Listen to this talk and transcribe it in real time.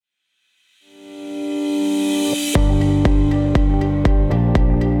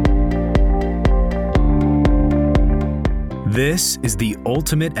This is the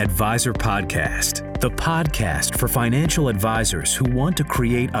Ultimate Advisor Podcast, the podcast for financial advisors who want to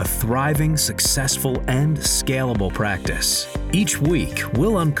create a thriving, successful, and scalable practice. Each week,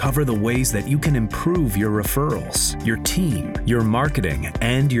 we'll uncover the ways that you can improve your referrals, your team, your marketing,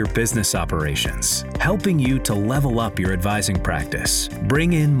 and your business operations, helping you to level up your advising practice,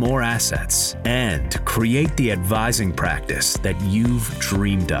 bring in more assets, and create the advising practice that you've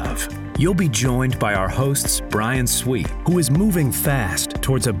dreamed of. You'll be joined by our hosts, Brian Sweet, who is moving fast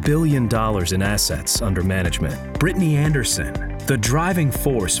towards $1 billion in assets under management, Brittany Anderson, the driving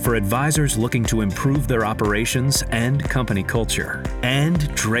force for advisors looking to improve their operations and company culture,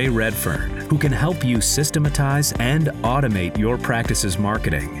 and Dre Redfern, who can help you systematize and automate your practice's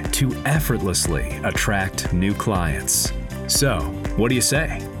marketing to effortlessly attract new clients. So, what do you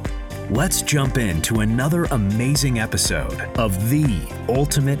say? Let's jump into another amazing episode of the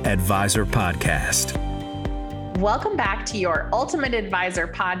Ultimate Advisor Podcast. Welcome back to your Ultimate Advisor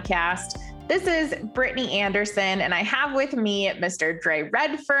Podcast. This is Brittany Anderson, and I have with me Mr. Dre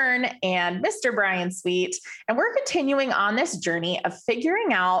Redfern and Mr. Brian Sweet, and we're continuing on this journey of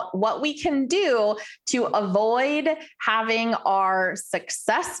figuring out what we can do to avoid having our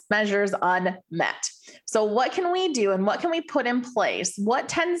success measures unmet. So what can we do and what can we put in place? What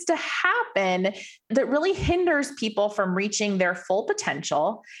tends to happen that really hinders people from reaching their full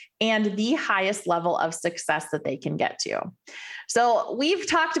potential and the highest level of success that they can get to? So we've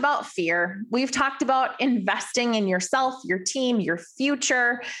talked about fear. We've talked about investing in yourself, your team, your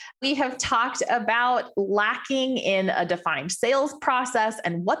future. We have talked about lacking in a defined sales process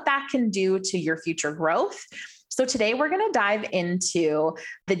and what that can do to your future growth. So today we're going to dive into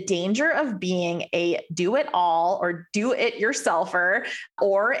the danger of being a do-it-all or do-it-yourselfer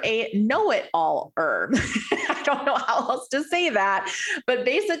or a know-it-all-er. I don't know how else to say that, but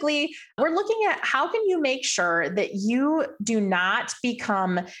basically we're looking at how can you make sure that you do not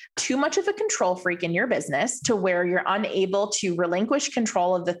become too much of a control freak in your business to where you're unable to relinquish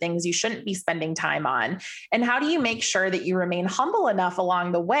control of the things you shouldn't be spending time on. And how do you make sure that you remain humble enough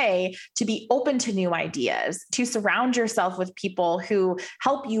along the way to be open to new ideas, to surround yourself with people who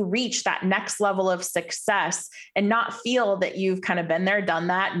help you reach that next level of success and not feel that you've kind of been there, done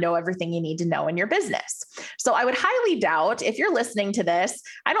that, know everything you need to know in your business. So I would highly doubt if you're listening to this,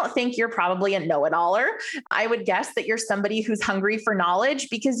 I don't think you're probably a know-it-aller. I would guess that you're somebody who's hungry for knowledge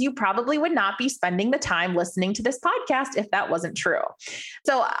because you probably would not be spending the time listening to this podcast if that wasn't true.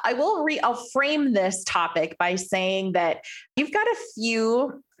 So I'll frame this topic by saying that you've got a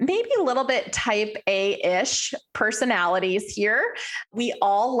few maybe a little bit type A-ish personalities here. We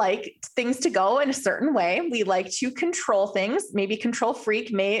all like things to go in a certain way. We like to control things. Maybe control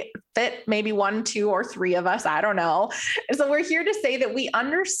freak may fit maybe 1, 2, or 3 of us. I don't know. And so we're here to say that we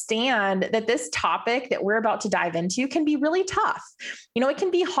understand that this topic that we're about to dive into can be really tough. It can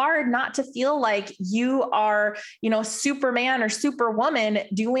be hard not to feel like you are, Superman or Superwoman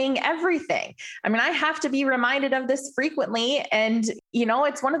doing everything. I mean, I have to be reminded of this frequently. And,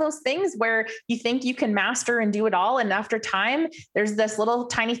 it's one of those things where you think you can master and do it all. And after time, there's this little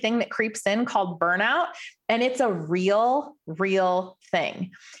tiny thing that creeps in called burnout. And it's a real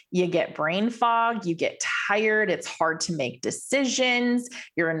thing. You get brain fog, you get tired, it's hard to make decisions,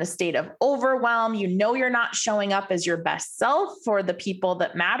 you're in a state of overwhelm, you're not showing up as your best self for the people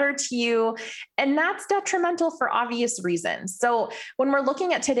that matter to you. And that's detrimental for obvious reasons. So when we're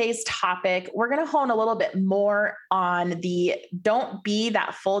looking at today's topic, we're going to hone a little bit more on the don't be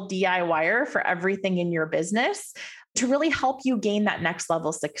that full DIYer for everything in your business, to really help you gain that next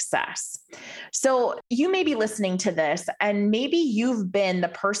level success. So you may be listening to this and maybe you've been the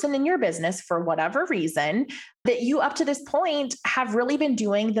person in your business for whatever reason that you up to this point have really been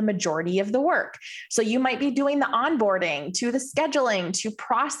doing the majority of the work. So you might be doing the onboarding to the scheduling, to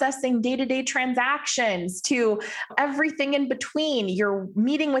processing day-to-day transactions, to everything in between. You're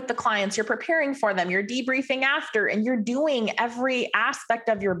meeting with the clients, you're preparing for them, you're debriefing after, and you're doing every aspect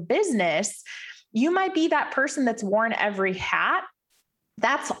of your business. You might be that person that's worn every hat.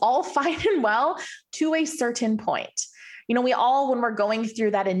 That's all fine and well to a certain point. We all, when we're going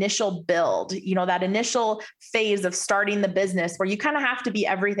through that initial build, that initial phase of starting the business where you kind of have to be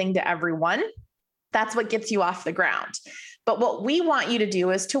everything to everyone, that's what gets you off the ground. But what we want you to do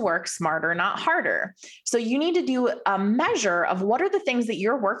is to work smarter, not harder. So you need to do a measure of what are the things that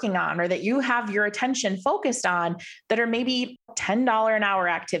you're working on or that you have your attention focused on that are maybe $10 an hour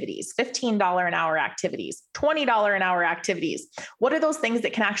activities, $15 an hour activities, $20 an hour activities. What are those things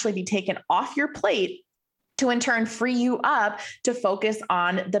that can actually be taken off your plate to in turn free you up to focus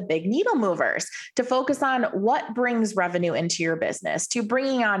on the big needle movers, to focus on what brings revenue into your business, to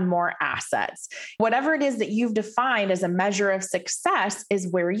bringing on more assets. Whatever it is that you've defined as a measure of success is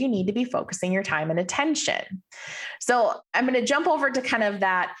where you need to be focusing your time and attention. So I'm going to jump over to kind of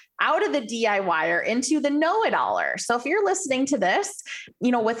that out of the DIYer into the know-it-aller. So if you're listening to this,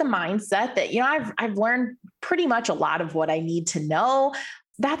 with a mindset that, I've learned pretty much a lot of what I need to know,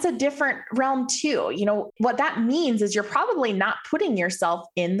 that's a different realm too. What that means is you're probably not putting yourself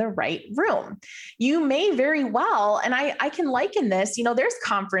in the right room. You may very well, and I can liken this, there's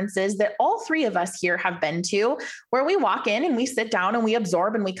conferences that all three of us here have been to where we walk in and we sit down and we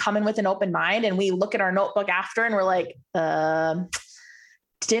absorb and we come in with an open mind and we look at our notebook after and we're like,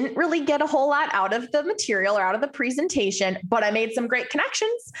 didn't really get a whole lot out of the material or out of the presentation, but I made some great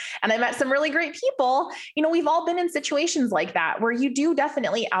connections and I met some really great people. We've all been in situations like that where you do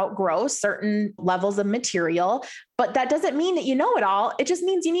definitely outgrow certain levels of material, but that doesn't mean that you know it all. It just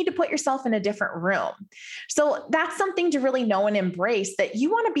means you need to put yourself in a different room. So that's something to really know and embrace, that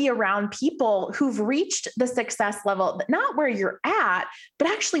you want to be around people who've reached the success level, not where you're at, but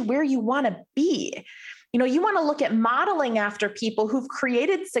actually where you want to be. You want to look at modeling after people who've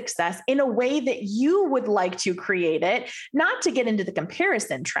created success in a way that you would like to create it, not to get into the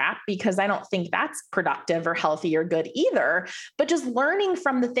comparison trap, because I don't think that's productive or healthy or good either, but just learning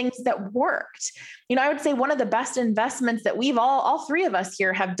from the things that worked. I would say one of the best investments that we've all three of us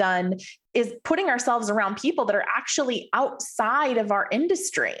here have done is putting ourselves around people that are actually outside of our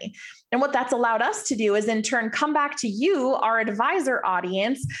industry. And what that's allowed us to do is in turn come back to you, our advisor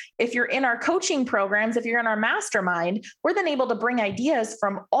audience. If you're in our coaching programs, if you're in our mastermind, we're then able to bring ideas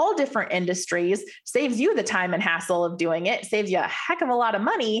from all different industries, saves you the time and hassle of doing it, saves you a heck of a lot of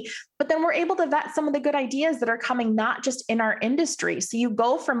money, but then we're able to vet some of the good ideas that are coming not just in our industry. So you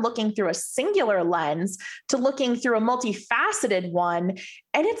go from looking through a singular lens to looking through a multifaceted one,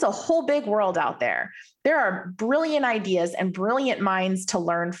 and it's a whole big world out there. There are brilliant ideas and brilliant minds to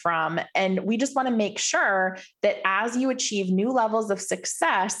learn from. And we just want to make sure that as you achieve new levels of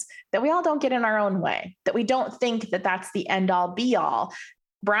success, that we all don't get in our own way, that we don't think that that's the end all be all.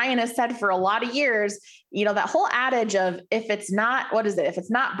 Brian has said for a lot of years, that whole adage of if it's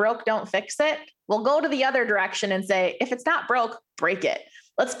not broke, don't fix it. We'll go to the other direction and say, if it's not broke, break it.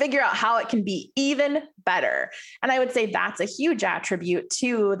 Let's figure out how it can be even better. And I would say that's a huge attribute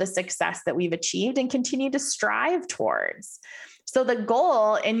to the success that we've achieved and continue to strive towards. So the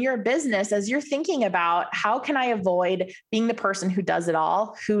goal in your business, as you're thinking about how can I avoid being the person who does it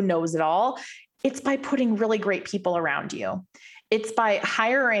all, who knows it all, it's by putting really great people around you. It's by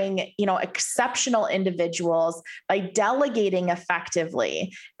hiring, exceptional individuals, by delegating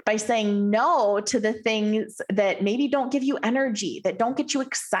effectively, by saying no to the things that maybe don't give you energy, that don't get you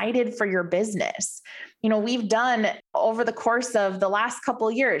excited for your business. We've done over the course of the last couple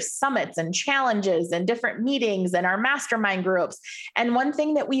of years, summits and challenges and different meetings and our mastermind groups. And one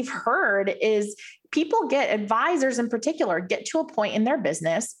thing that we've heard is advisors in particular, get to a point in their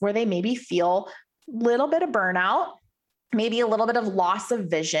business where they maybe feel a little bit of burnout, maybe a little bit of loss of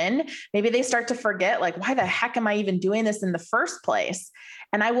vision. Maybe they start to forget, why the heck am I even doing this in the first place?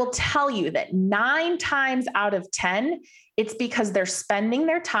 And I will tell you that 9 times out of 10, it's because they're spending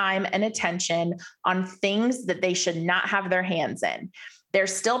their time and attention on things that they should not have their hands in. They're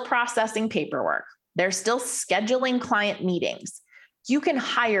still processing paperwork. They're still scheduling client meetings. You can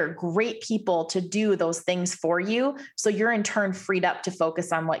hire great people to do those things for you, so you're in turn freed up to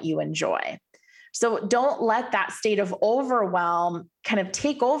focus on what you enjoy. So don't let that state of overwhelm kind of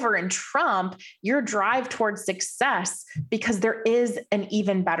take over and trump your drive towards success, because there is an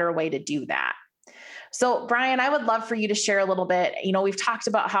even better way to do that. So Brian, I would love for you to share a little bit. We've talked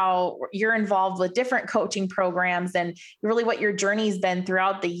about how you're involved with different coaching programs and really what your journey's been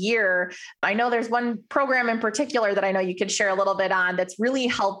throughout the year. I know there's one program in particular that I know you could share a little bit on that's really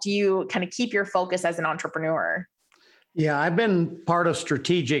helped you kind of keep your focus as an entrepreneur. Yeah, I've been part of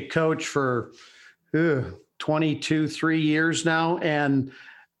Strategic Coach for 3 years now. And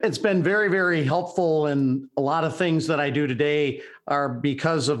it's been very, very helpful. And a lot of things that I do today are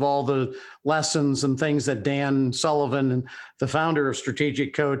because of all the lessons and things that Dan Sullivan, the founder of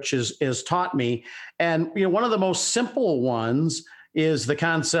Strategic Coach, has taught me. And one of the most simple ones is the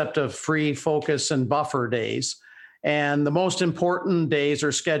concept of free, focus, and buffer days. And the most important days are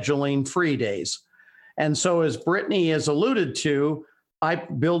scheduling free days. And so as Brittany has alluded to, I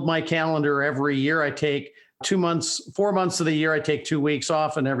build my calendar every year. I take 4 months of the year, I take 2 weeks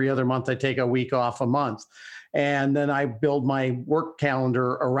off, and every other month I take a week off a month. And then I build my work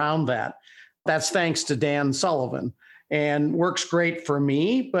calendar around that. That's thanks to Dan Sullivan, and works great for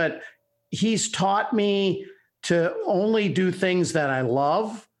me, but he's taught me to only do things that I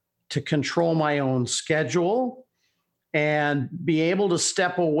love, to control my own schedule, and be able to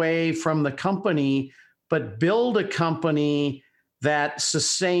step away from the company, but build a company that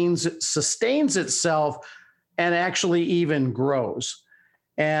sustains itself and actually even grows.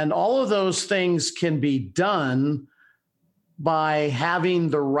 And all of those things can be done by having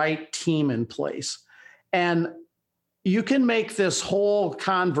the right team in place. And you can make this whole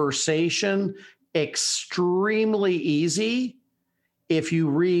conversation extremely easy if you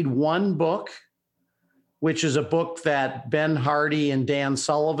read one book, which is a book that Ben Hardy and Dan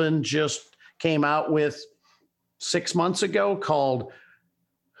Sullivan just came out with 6 months ago, called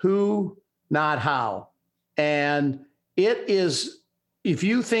Who, Not How. And it is, if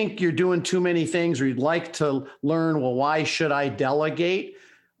you think you're doing too many things or you'd like to learn, well, why should I delegate?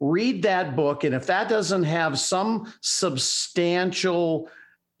 Read that book. And if that doesn't have some substantial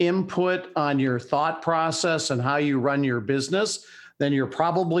input on your thought process and how you run your business, then you're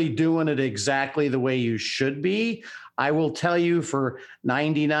probably doing it exactly the way you should be. I will tell you, for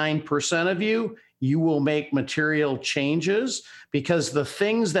 99% of you, you will make material changes, because the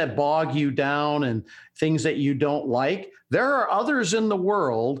things that bog you down and things that you don't like, there are others in the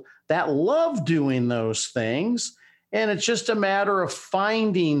world that love doing those things. And it's just a matter of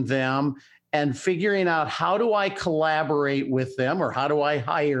finding them and figuring out, how do I collaborate with them, or how do I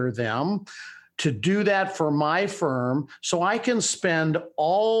hire them to do that for my firm, so I can spend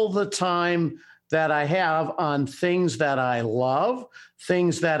all the time that I have on things that I love,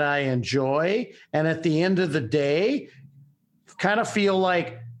 things that I enjoy. And at the end of the day, kind of feel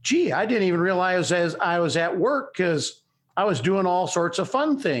like, gee, I didn't even realize as I was at work, because I was doing all sorts of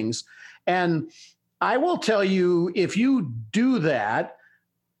fun things. And I will tell you, if you do that,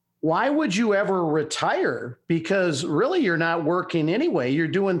 why would you ever retire? Because really, you're not working anyway. You're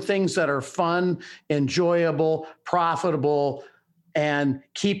doing things that are fun, enjoyable, profitable, and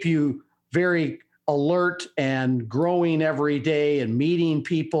keep you very alert and growing every day and meeting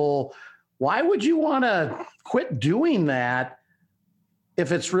people. Why would you want to quit doing that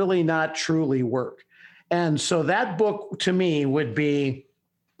if it's really not truly work? And so that book, to me, would be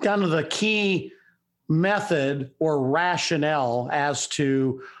kind of the key method or rationale as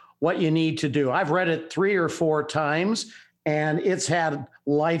to what you need to do. I've read it 3 or 4 times, and it's had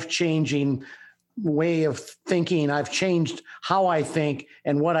life-changing way of thinking. I've changed how I think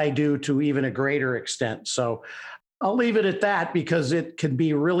and what I do to even a greater extent. So I'll leave it at that, because it can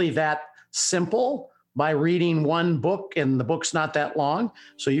be really that simple by reading one book, and the book's not that long.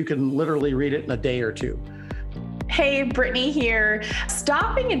 So you can literally read it in a day or 2. Hey, Brittany here,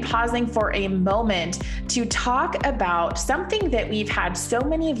 stopping and pausing for a moment to talk about something that we've had so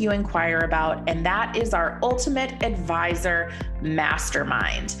many of you inquire about, and that is our Ultimate Advisor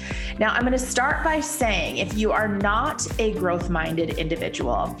Mastermind. Now, I'm going to start by saying, if you are not a growth-minded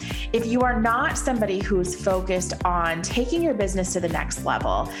individual, if you are not somebody who's focused on taking your business to the next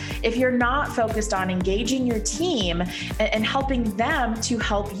level, if you're not focused on engaging your team and helping them to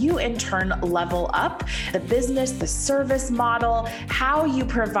help you in turn level up the business, the service model, how you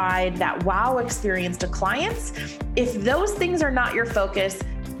provide that wow experience to clients, if those things are not your focus,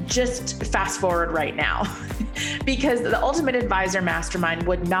 just fast forward right now, because the Ultimate Advisor Mastermind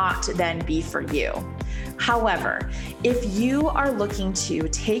would not then be for you. However, if you are looking to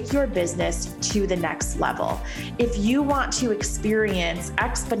take your business to the next level, if you want to experience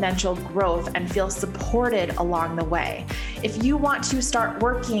exponential growth and feel supported along the way, if you want to start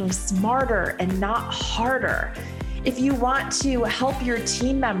working smarter and not harder, if you want to help your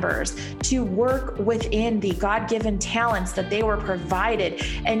team members to work within the God-given talents that they were provided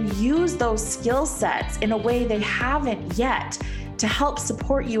and use those skill sets in a way they haven't yet to help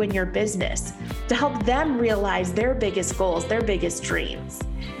support you in your business, to help them realize their biggest goals, their biggest dreams.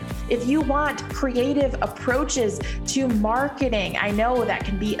 If you want creative approaches to marketing, I know that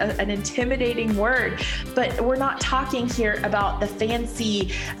can be an intimidating word, but we're not talking here about the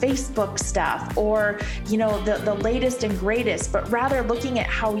fancy Facebook stuff or, the latest and greatest, but rather looking at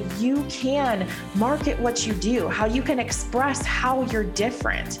how you can market what you do, how you can express how you're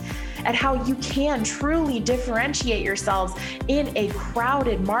different, and how you can truly differentiate yourselves in a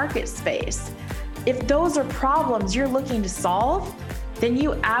crowded market space. If those are problems you're looking to solve, then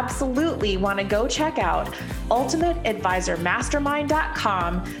you absolutely want to go check out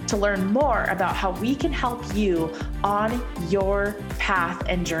ultimateadvisormastermind.com to learn more about how we can help you on your path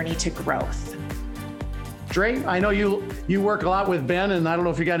and journey to growth. Dre, I know you work a lot with Ben, and I don't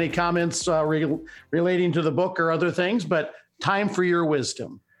know if you got any comments relating to the book or other things, but time for your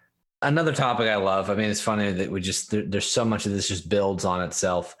wisdom. Another topic I love. I mean, it's funny that there's so much of this just builds on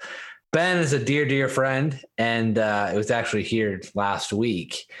itself. Ben is a dear, dear friend. And it was actually here last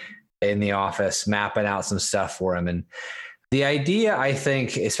week in the office, mapping out some stuff for him. And the idea, I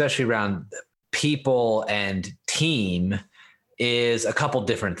think, especially around people and team, is a couple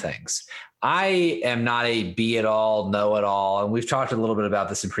different things. I am not a be it all, know it all. And we've talked a little bit about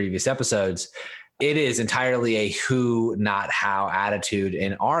this in previous episodes. It is entirely a who, not how attitude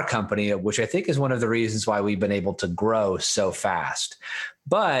in our company, which I think is one of the reasons why we've been able to grow so fast.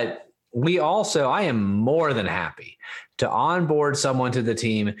 But I am more than happy to onboard someone to the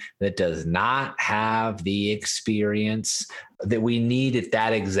team that does not have the experience that we need at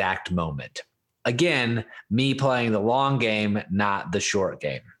that exact moment. Again, me playing the long game, not the short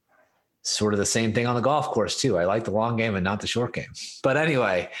game. Sort of the same thing on the golf course too. I like the long game and not the short game. But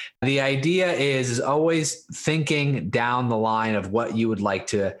anyway, the idea is always thinking down the line of what do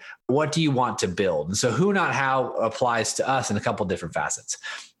you want to build? And so who, not how applies to us in a couple different facets.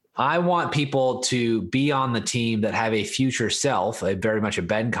 I want people to be on the team that have a future self, very much a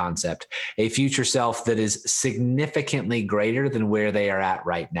Ben concept, a future self that is significantly greater than where they are at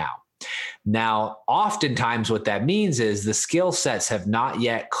right now. Now, oftentimes what that means is the skill sets have not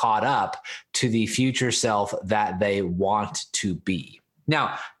yet caught up to the future self that they want to be.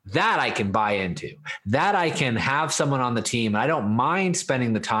 Now, that I can buy into, that I can have someone on the team. I don't mind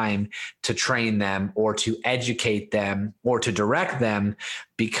spending the time to train them or to educate them or to direct them,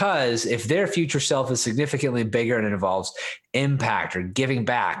 because if their future self is significantly bigger and it involves impact or giving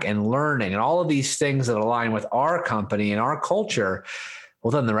back and learning and all of these things that align with our company and our culture,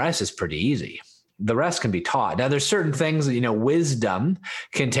 well, then the rest is pretty easy. The rest can be taught. Now, there's certain things that, wisdom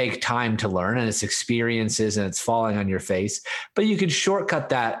can take time to learn, and it's experiences and it's falling on your face, but you can shortcut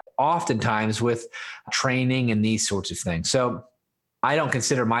that oftentimes with training and these sorts of things. So I don't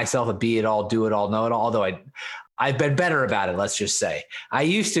consider myself a be it all, do it all, know it all, although I've been better about it. Let's just say I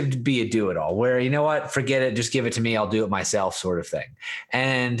used to be a do it all where, you know what, forget it, just give it to me. I'll do it myself sort of thing.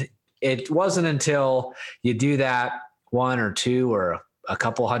 And it wasn't until you do that one or two or a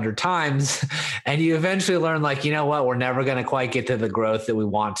couple hundred times and you eventually learn, like, you know what, we're never going to quite get to the growth that we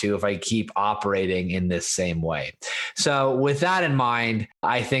want to if I keep operating in this same way. So with that in mind,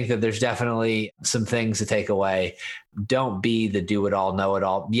 I think that there's definitely some things to take away. Don't be the do it all, know it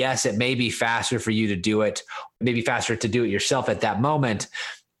all. Yes, it may be faster for you to do it, maybe faster to do it yourself at that moment,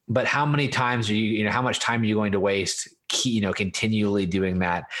 but how many times are how much time are you going to waste continually doing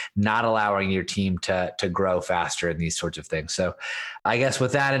that, not allowing your team to grow faster in these sorts of things. So I guess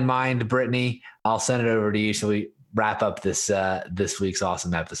with that in mind, Brittany, I'll send it over to you so we wrap up this week's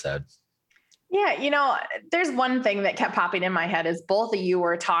awesome episode. Yeah, there's one thing that kept popping in my head as both of you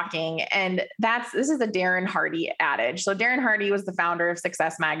were talking, and this is the Darren Hardy adage. So Darren Hardy was the founder of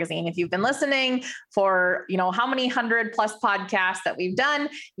Success Magazine. If you've been listening for, how many 100+ podcasts that we've done,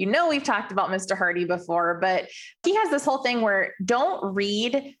 we've talked about Mr. Hardy before, but he has this whole thing where don't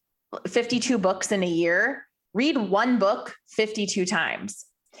read 52 books in a year, read one book 52 times.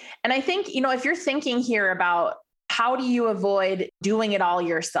 And I think, if you're thinking here about how do you avoid doing it all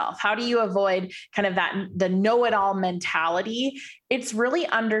yourself? How do you avoid kind of the know-it-all mentality? It's really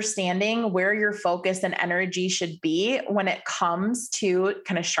understanding where your focus and energy should be when it comes to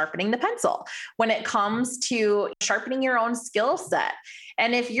kind of sharpening the pencil, when it comes to sharpening your own skill set.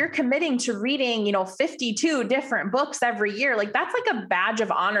 And if you're committing to reading, 52 different books every year, like that's like a badge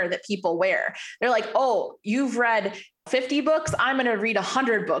of honor that people wear. They're like, oh, you've read 50 books. I'm going to read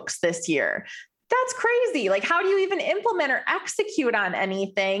 100 books this year. That's crazy. Like, how do you even implement or execute on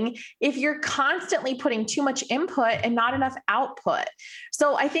anything if you're constantly putting too much input and not enough output?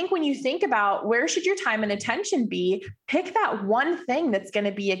 So I think when you think about where should your time and attention be, pick that one thing that's going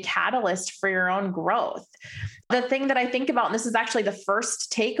to be a catalyst for your own growth. The thing that I think about, and this is actually the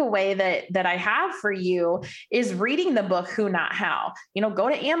first takeaway that I have for you, is reading the book, Who Not How. Go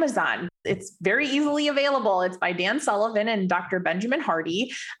to Amazon. It's very easily available. It's by Dan Sullivan and Dr. Benjamin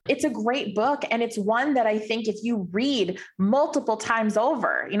Hardy. It's a great book. And it's one that I think if you read multiple times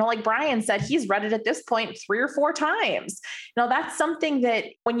over, like Brian said, he's read it at this point 3 or 4 times. That's something that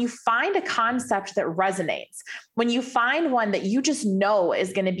when you find a concept that resonates, when you find one that you just know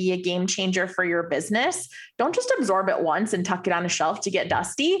is going to be a game changer for your business, don't just absorb it once and tuck it on a shelf to get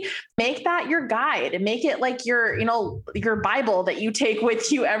dusty. Make that your guide and make it like your Bible that you take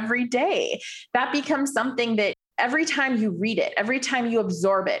with you every day. That becomes something that every time you read it, every time you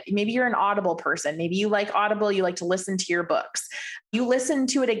absorb it, maybe you're an Audible person, maybe you like Audible, you like to listen to your books. You listen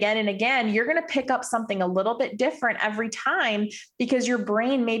to it again and again, you're going to pick up something a little bit different every time because your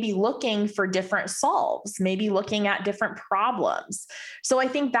brain may be looking for different solves, maybe looking at different problems. So I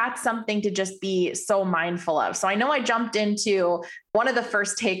think that's something to just be so mindful of. So I know I jumped into one of the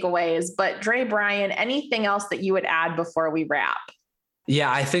first takeaways, but Dre, Brian, anything else that you would add before we wrap?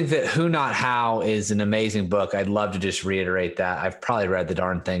 Yeah, I think that Who Not How is an amazing book. I'd love to just reiterate that. I've probably read the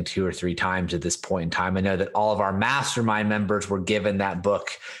darn thing 2 or 3 times at this point in time. I know that all of our mastermind members were given that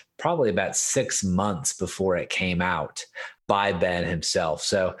book probably about 6 months before it came out by Ben himself.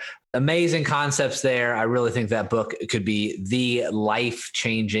 So amazing concepts there. I really think that book could be the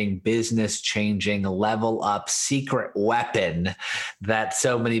life-changing, business-changing, level up secret weapon that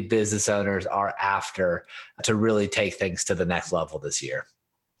so many business owners are after to really take things to the next level this year.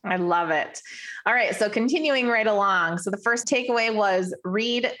 I love it. All right. So continuing right along. So the first takeaway was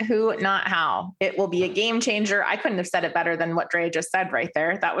read Who Not How. It will be a game changer. I couldn't have said it better than what Dre just said right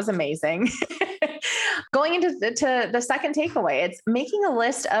there. That was amazing. Going into the second takeaway, it's making a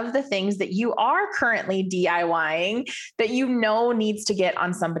list of the things that you are currently DIYing that you know needs to get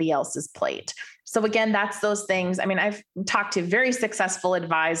on somebody else's plate. So again, that's those things. I mean, I've talked to very successful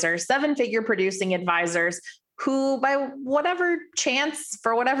advisors, 7-figure producing advisors who by whatever chance,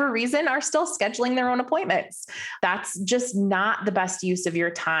 for whatever reason, are still scheduling their own appointments. That's just not the best use of your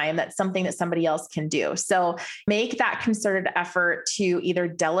time. That's something that somebody else can do. So make that concerted effort to either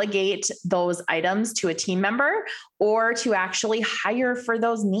delegate those items to a team member or to actually hire for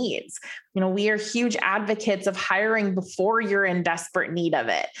those needs. You know, we are huge advocates of hiring before you're in desperate need of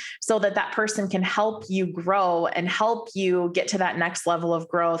it, so that that person can help you grow and help you get to that next level of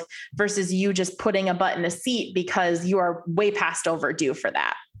growth versus you just putting a butt in a seat because you are way past overdue for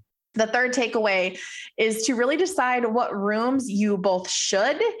that. The third takeaway is to really decide what rooms you both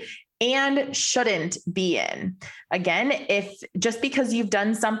should and shouldn't be in. Again, if just because you've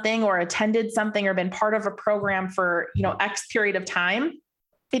done something or attended something or been part of a program for, X period of time,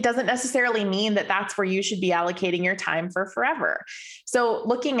 it doesn't necessarily mean that that's where you should be allocating your time for forever. So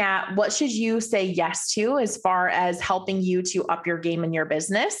looking at what should you say yes to as far as helping you to up your game in your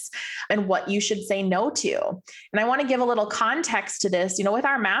business and what you should say no to. And I want to give a little context to this. With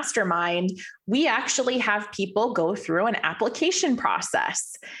our mastermind, we actually have people go through an application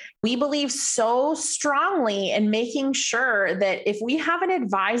process. We believe so strongly in making sure that if we have an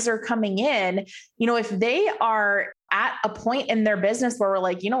advisor coming in, if they are at a point in their business where we're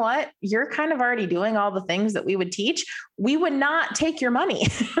like, you know what, you're kind of already doing all the things that we would teach, we would not take your money.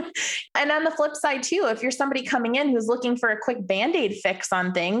 And on the flip side too, if you're somebody coming in who's looking for a quick Band-Aid fix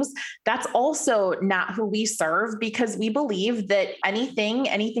on things, that's also not who we serve, because we believe that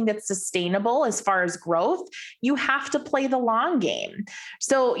anything that's sustainable as far as growth, you have to play the long game.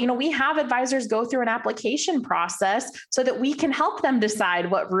 So, we have advisors go through an application process so that we can help them decide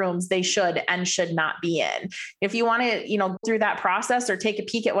what rooms they should and should not be in. If you want to, go through that process or take a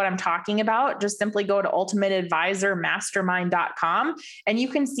peek at what I'm talking about, just simply go to ultimateadvisormastermind.com and you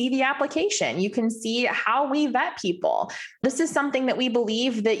can see the application. You can see how we vet people. This is something that we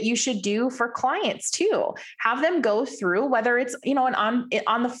believe that you should do for clients too. Have them go through, whether it's, an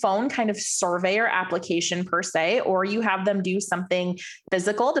on the phone kind of survey or application per se, or you have them do something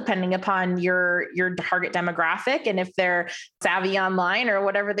physical, depending upon your target demographic and if they're savvy online or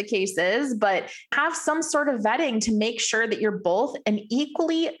whatever the case is, but have some sort of vetting to make sure that you're both an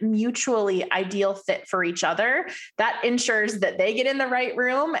equally mutually ideal fit for each other. That ensures that they get in the right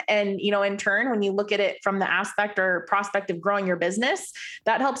room. And, in turn, when you look at it from the aspect or prospect of growing your business,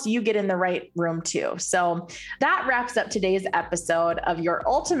 that helps you get in the right room too. So that wraps up today's episode of your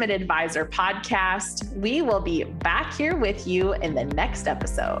Ultimate Advisor podcast. We will be back here with you in the next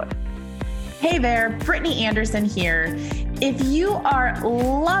episode. Hey there, Brittany Anderson here. If you are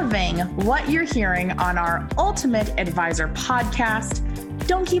loving what you're hearing on our Ultimate Advisor podcast,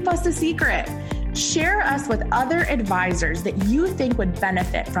 don't keep us a secret. Share us with other advisors that you think would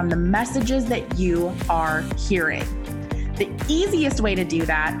benefit from the messages that you are hearing. The easiest way to do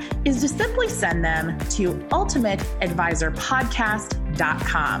that is to simply send them to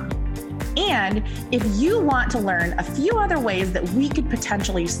ultimateadvisorpodcast.com. And if you want to learn a few other ways that we could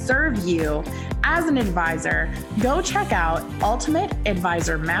potentially serve you as an advisor, go check out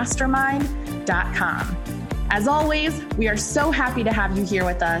ultimateadvisormastermind.com. As always, we are so happy to have you here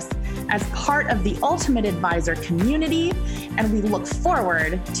with us as part of the Ultimate Advisor community, and we look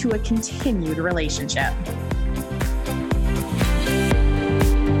forward to a continued relationship.